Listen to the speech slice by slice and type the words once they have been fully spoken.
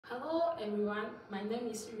Hello everyone, my name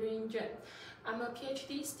is Yu-Ling. I'm a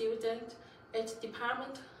PhD student at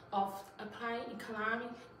Department of Applied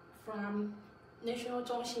Economics from National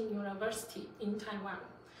Chien University in Taiwan.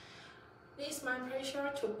 It is my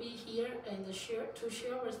pleasure to be here and share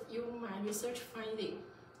with you my research finding.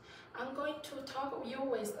 I'm going to talk with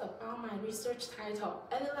you about my research title,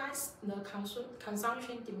 Analyze the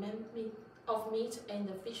Consumption Demand of Meat and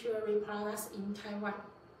Fishery Products in Taiwan.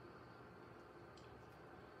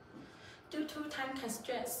 Due to time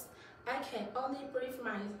constraints, I can only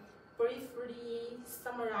briefly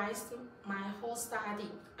summarize my whole study.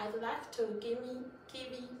 I'd like to give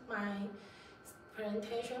my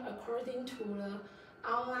presentation according to the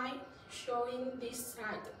outline showing this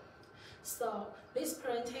slide. So this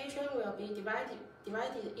presentation will be divided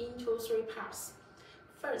into 3 parts.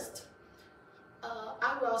 First,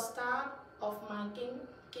 I will start off by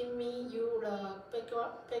giving you the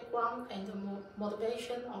background and the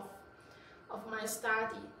motivation of my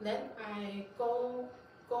study. Then I go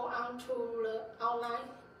on to the outline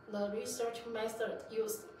the research method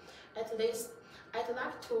used. At least, I'd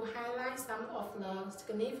like to highlight some of the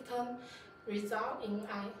significant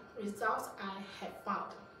results I have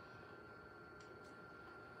found.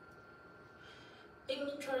 In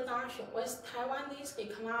introduction, with Taiwanese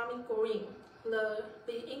economic growing, the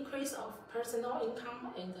increase of personal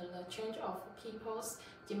income and the change of people's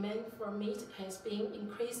demand for meat has been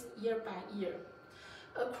increased year by year.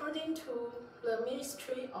 According to the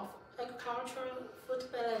Ministry of Agriculture Food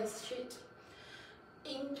Balance Sheet,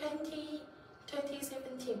 in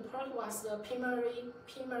 2017, pork was the primary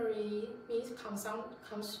meat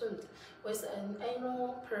consumed with an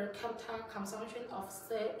annual per capita consumption of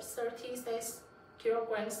 36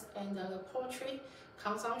 kilograms, and the poultry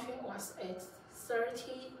consumption was at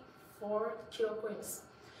 34 kilograms.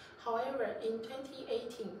 However, in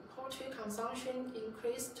 2018, poultry consumption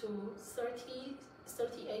increased to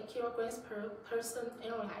 38 kilograms per person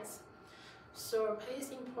annualized,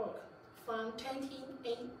 surpassing pork. From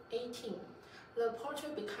 2018, the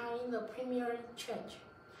poultry became the premier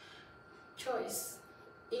choice.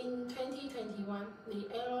 In 2021, the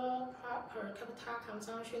annual per capita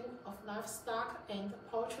consumption of livestock and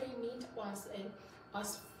poultry meat was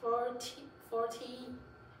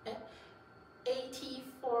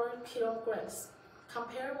 84 kilograms.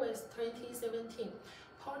 Compared with 2017,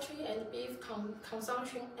 poultry and beef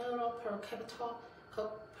consumption annual per capita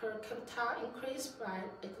increased by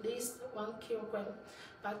at least 1 kilogram,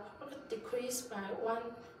 but pork decreased by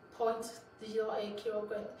 1.08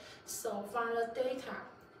 kilogram. So from the data,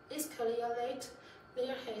 it's clear that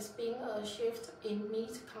there has been a shift in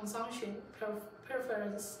meat consumption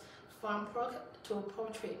preference from pork to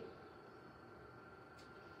poultry.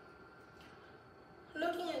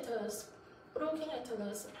 Looking at the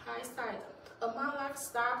supply side, among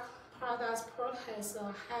livestock products, pork has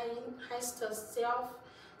the highest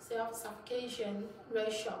self-sufficiency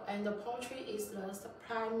ratio, and the poultry is the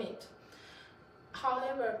supply meat.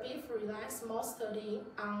 However, beef relies mostly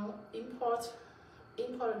on import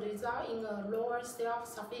result in a lower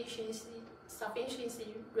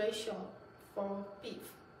self-sufficiency ratio for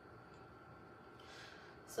beef.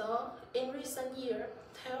 So, in recent years,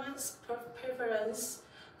 Taiwan's preference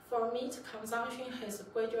for meat consumption has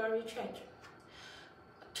gradually changed.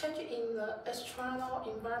 Change in the external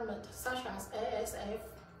environment, such as ASF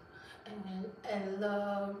and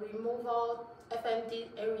the removal FMD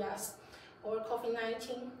areas or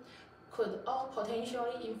COVID-19, could all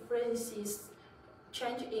potentially influence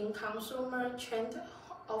change in consumer trend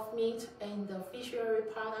of meat and fishery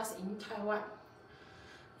products in Taiwan.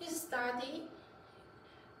 This study,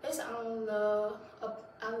 based on the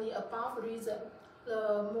above reason,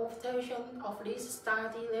 the motivation of this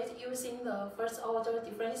study led using the first-order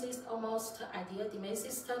differences almost ideal demand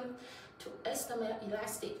system to estimate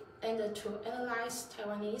elastic and to analyze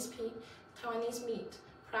Taiwanese meat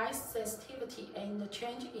price sensitivity and the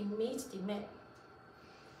change in meat demand.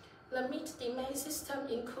 The meat demand system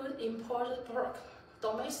includes imported pork,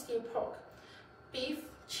 domestic pork, beef,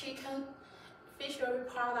 chicken, fishery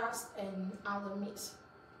products, and other meats.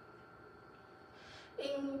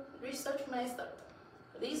 In research method,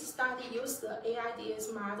 this study used the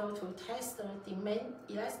IIARP model to test the demand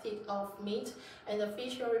elasticity of meat and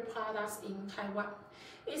fishery products in Taiwan.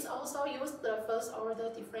 It also used the first-order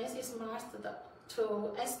differences method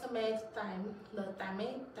to estimate the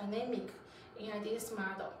dynamic IIARP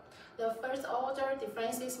model. The first-order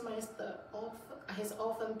differences method has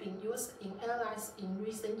often been used in analysis in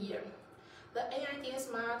recent years. The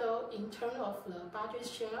IIARP model in terms of the budget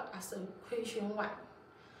share as equation 1,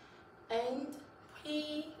 and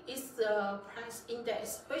P is the price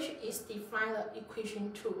index, which is defined as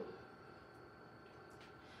equation 2.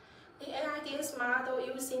 In AIDS model,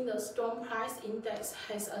 using the strong price index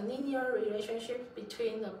has a linear relationship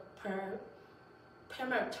between the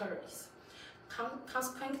parameters.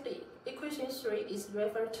 Consequently, equation 3 is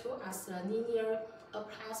referred to as the linear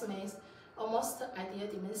approximate almost ideal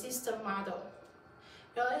demand system model.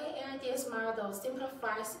 The AIDS model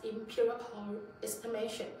simplifies empirical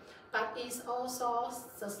estimation, but is also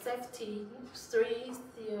susceptible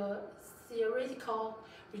to theoretical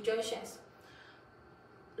rejections,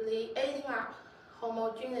 adding up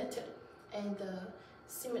homogeneity and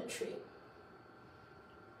symmetry.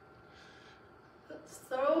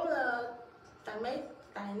 Through the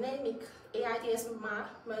dynamic AIDS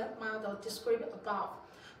model described above,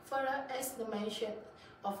 further estimation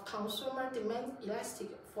of consumer demand elastic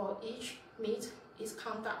for each meat is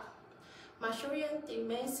conducted. Manchurian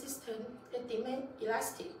demand system demand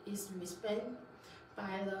elastic is represented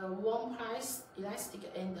by the warm price elastic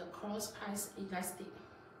and the cross price elastic.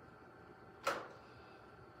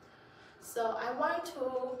 So I want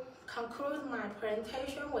to conclude my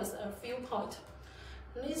presentation with a few points.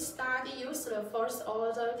 This study used the first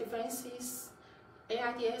order differences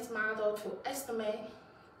AIDS model to estimate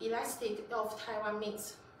elastic of Taiwan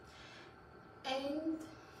meats. And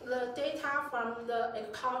the data from the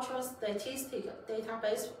agricultural statistics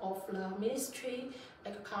database of the Ministry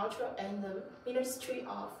of Agriculture and the Ministry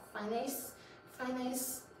of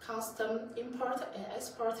Finance custom import and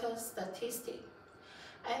export statistics.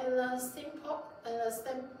 And the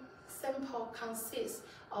sample consists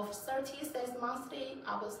of 36 monthly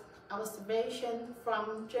observation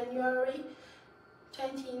from January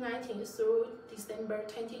 2019 through December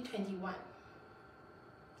 2021.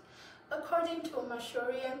 According to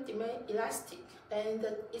Manchurian demand elastic and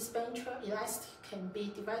the expenditure elastic can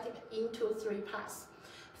be divided into three parts.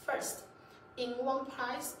 First, in one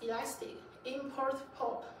price elastic, import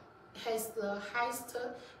pork has the highest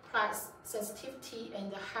price sensitivity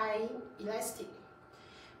and high elastic,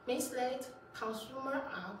 means that consumers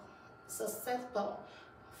are susceptible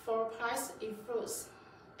for price influence,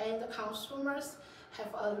 and consumers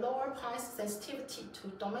have a lower price sensitivity to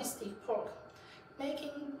domestic pork,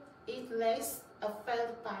 making it less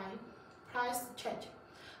affected by price change,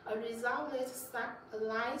 a result that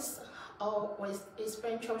aligns with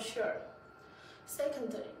expenditure share.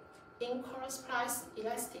 Secondly, in cross price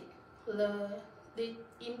elastic, the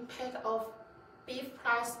impact of beef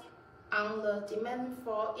price on the demand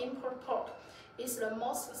for import pork is the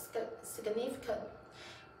most significant,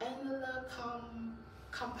 and the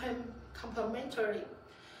complementary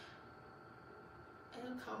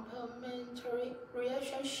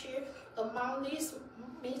relationship among these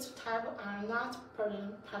meat types are not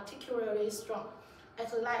particularly strong.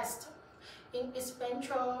 At last, in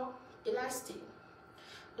expenditure elastic,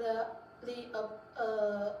 the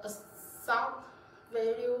assault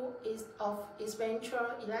value of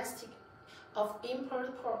expenditure elastic of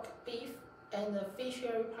import pork, beef, and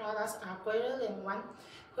fishery products are greater than 1,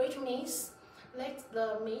 which means that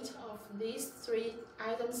the meat of these three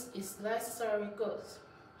items is necessary goods,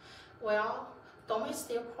 while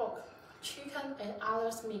domestic pork, chicken, and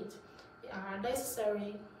other meat are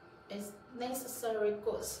necessary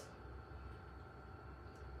goods.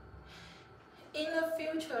 In the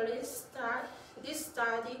future, this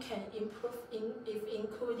study can improve if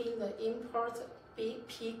including the import big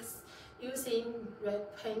pigs using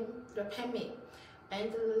repairment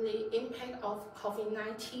and the impact of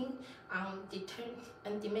COVID-19 on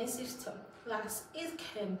demand system. Thus, it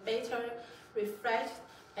can better reflect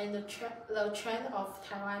and the trend of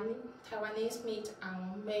Taiwanese meat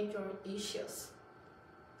on major issues.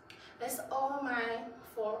 That's all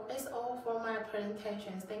for my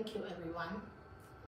presentation. Thank you, everyone.